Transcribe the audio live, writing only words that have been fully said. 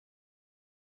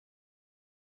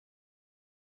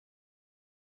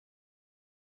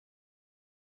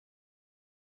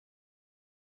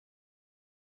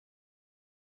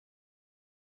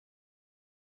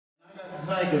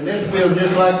thinking. This feels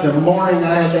just like the morning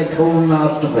I had that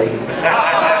colonoscopy.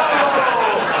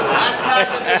 That's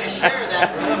nice of you to share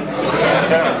that, brother.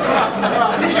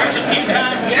 There's a few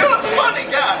times. You're a funny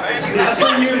guy, man.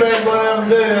 I knew that's what I'm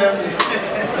doing.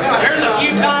 There's a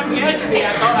few times yesterday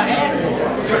I thought I had it.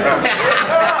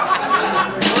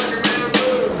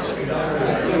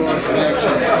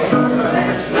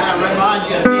 Now remind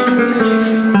you of being a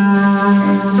musician.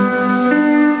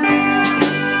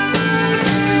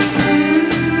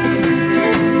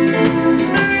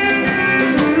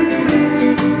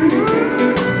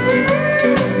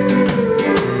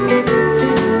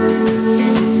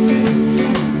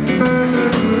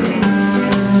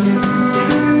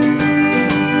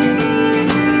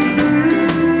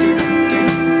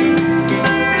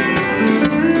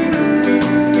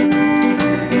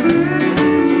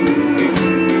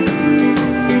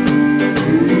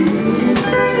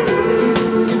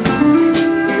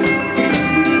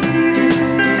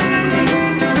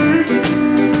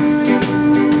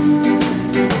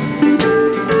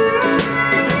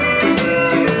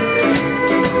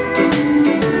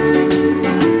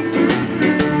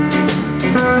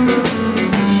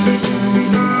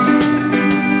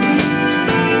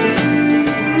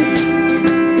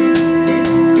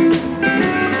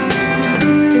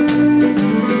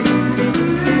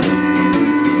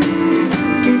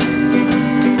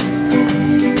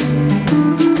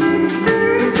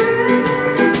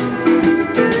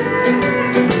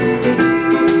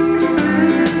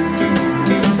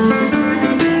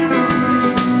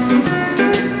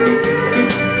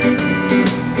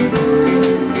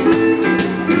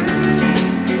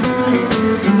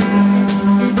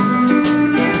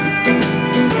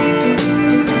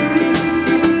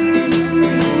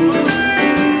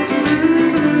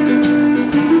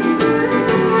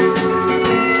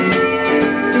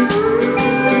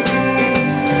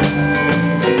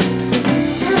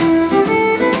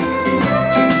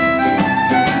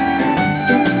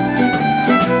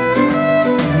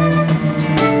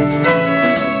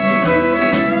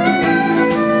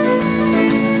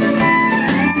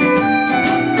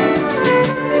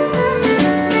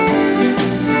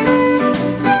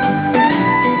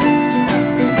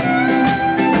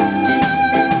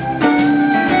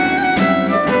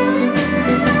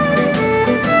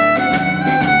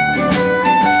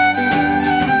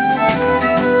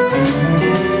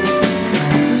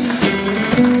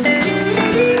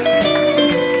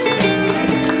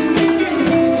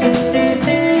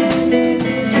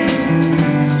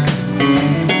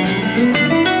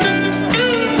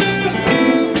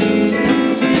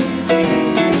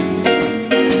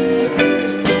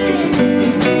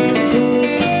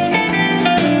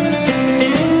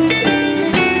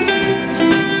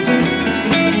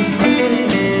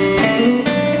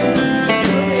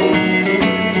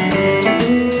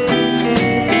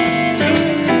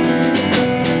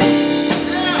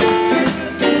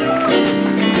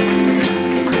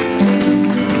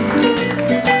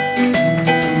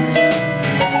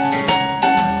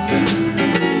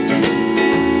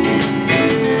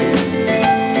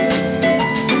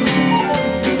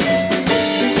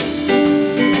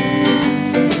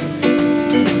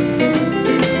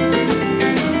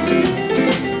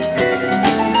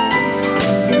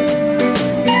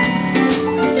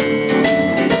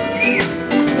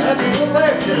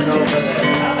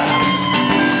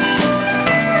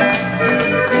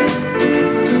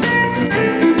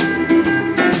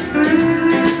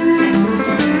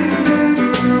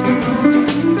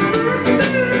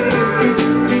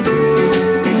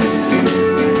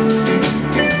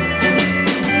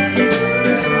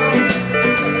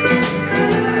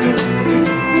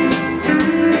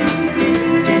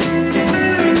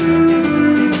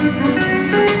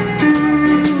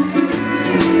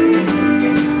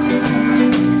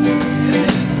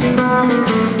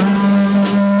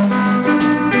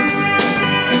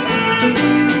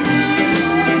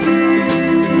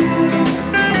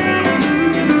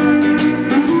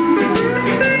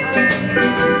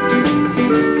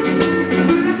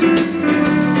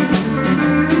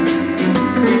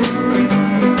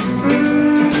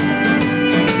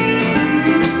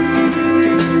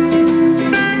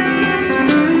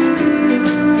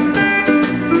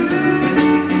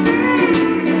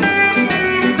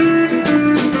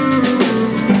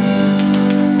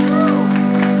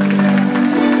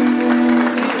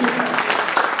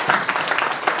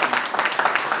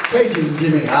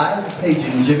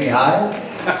 Paging Jimmy Hyde.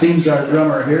 Seems our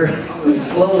drummer here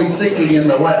is slowly sinking in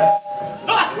the wet.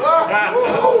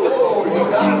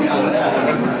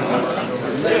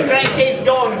 This thing keeps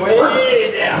going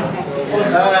way down.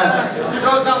 It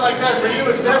goes out like like that for you,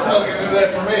 it's definitely going to do that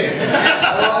for me.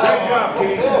 Good job,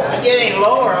 Keith. If I get any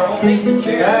lower, I won't beat the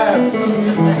chair.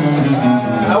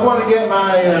 I want to get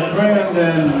my friend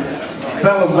and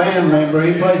fellow band member.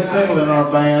 He plays fiddle in our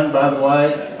band, by the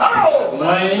way. Oh, the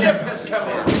Wayne. ship has come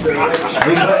in.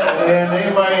 And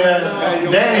anyway,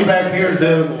 Danny back here is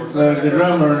the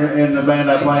drummer in the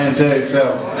band I play in too.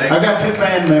 So I got 2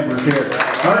 band members here.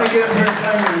 I'm going to get up here and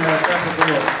sing a couple of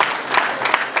this.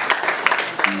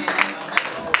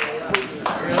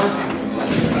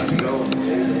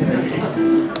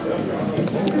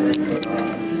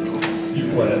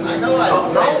 I know I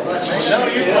don't know.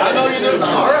 I know you do.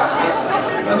 All right.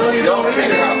 I know you don't either.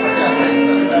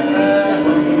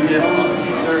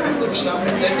 There's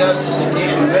something that does this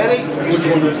again. Ready? Which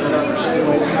one is it?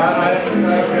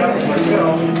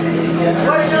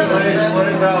 What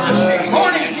about this?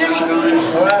 Morning, Jimmy.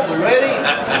 All right, we ready?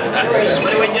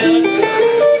 What are we doing?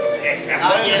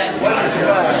 I'll get it.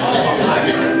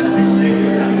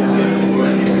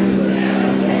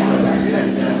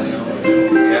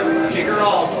 Kick her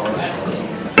off.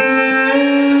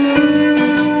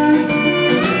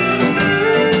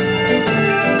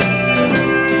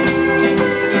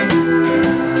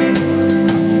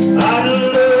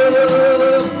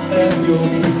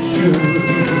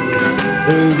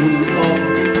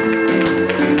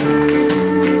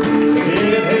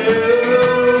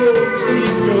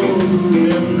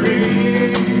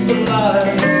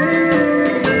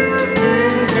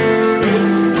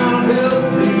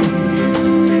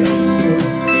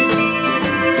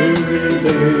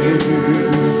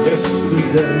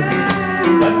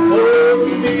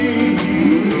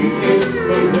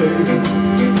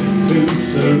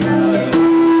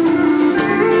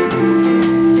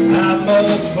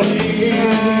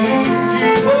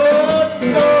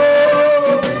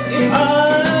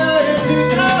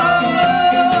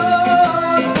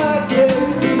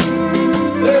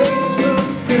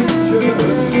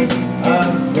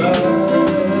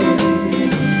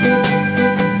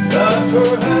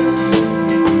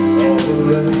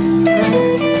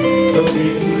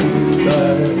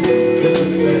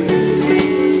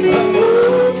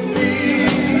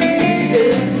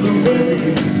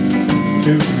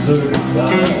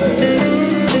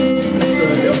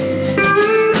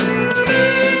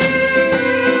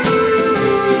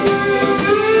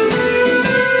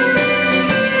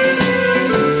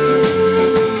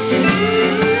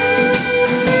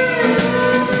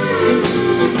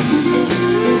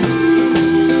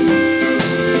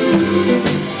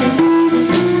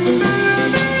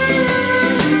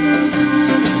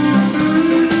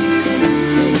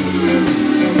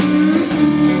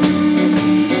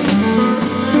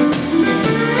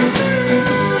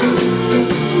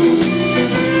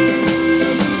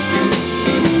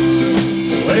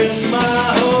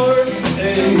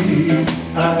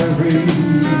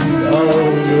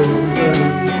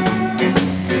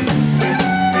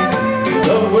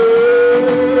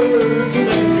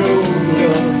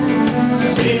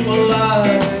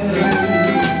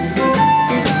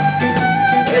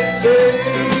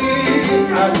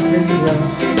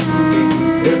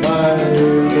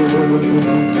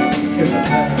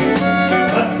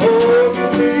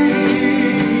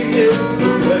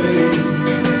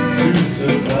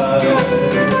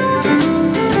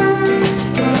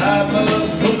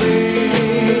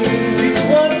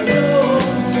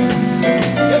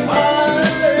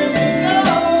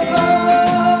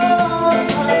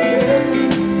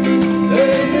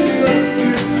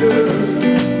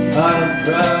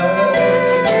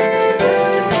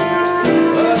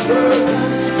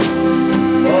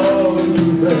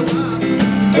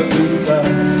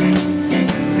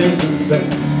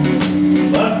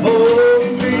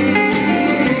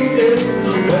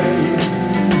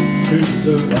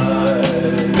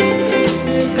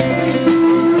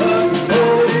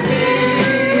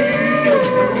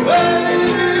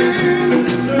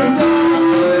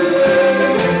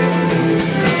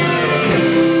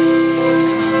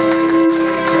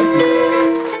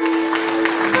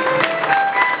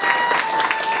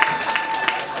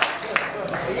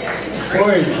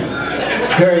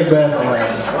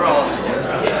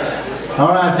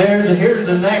 Here's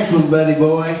the next one, buddy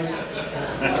boy.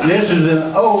 This is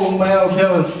an old Mel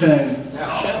Tillis tune.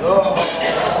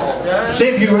 See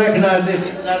if you recognize this.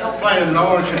 Now don't play the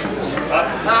noise.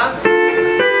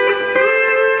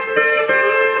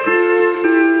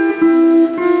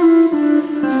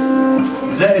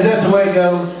 Is that the way it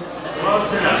goes?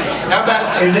 How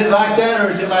about, is it like that or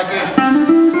is it like this?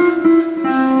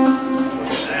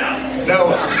 No.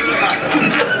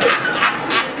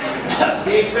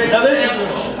 Now this is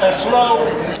a slower.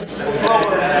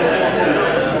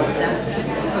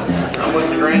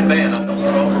 grand band, I don't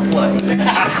want to overplay. Okay?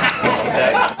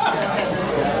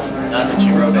 Not that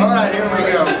you wrote it. All right, here we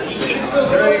go.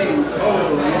 3, 4,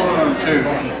 1,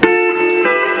 2.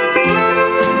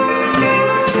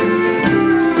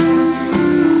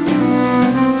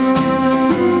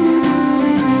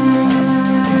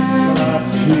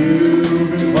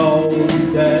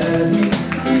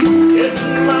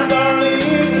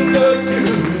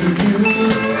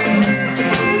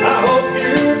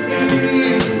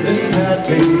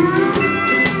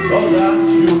 Cause I'm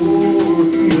sure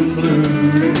feeling blue.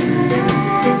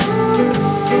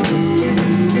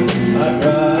 I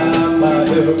drive by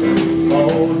every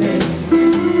morning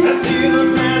and see the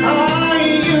man I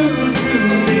used to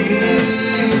be.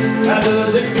 How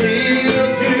does it feel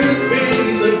to be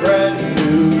the brand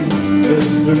new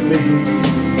Mr. Me?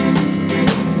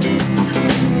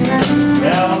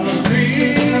 Down the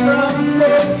street from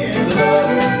broken love,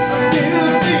 I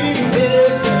still see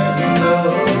it and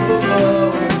love.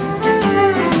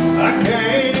 I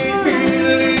can't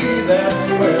believe that's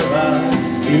where I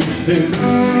used to be.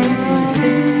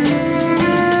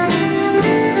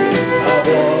 I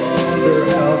wonder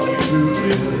how you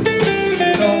feel,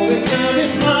 knowing that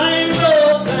it's my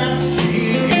love that she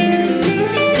used.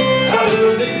 How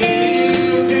does it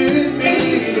feel to be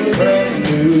the brand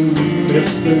new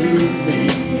Mr. Me?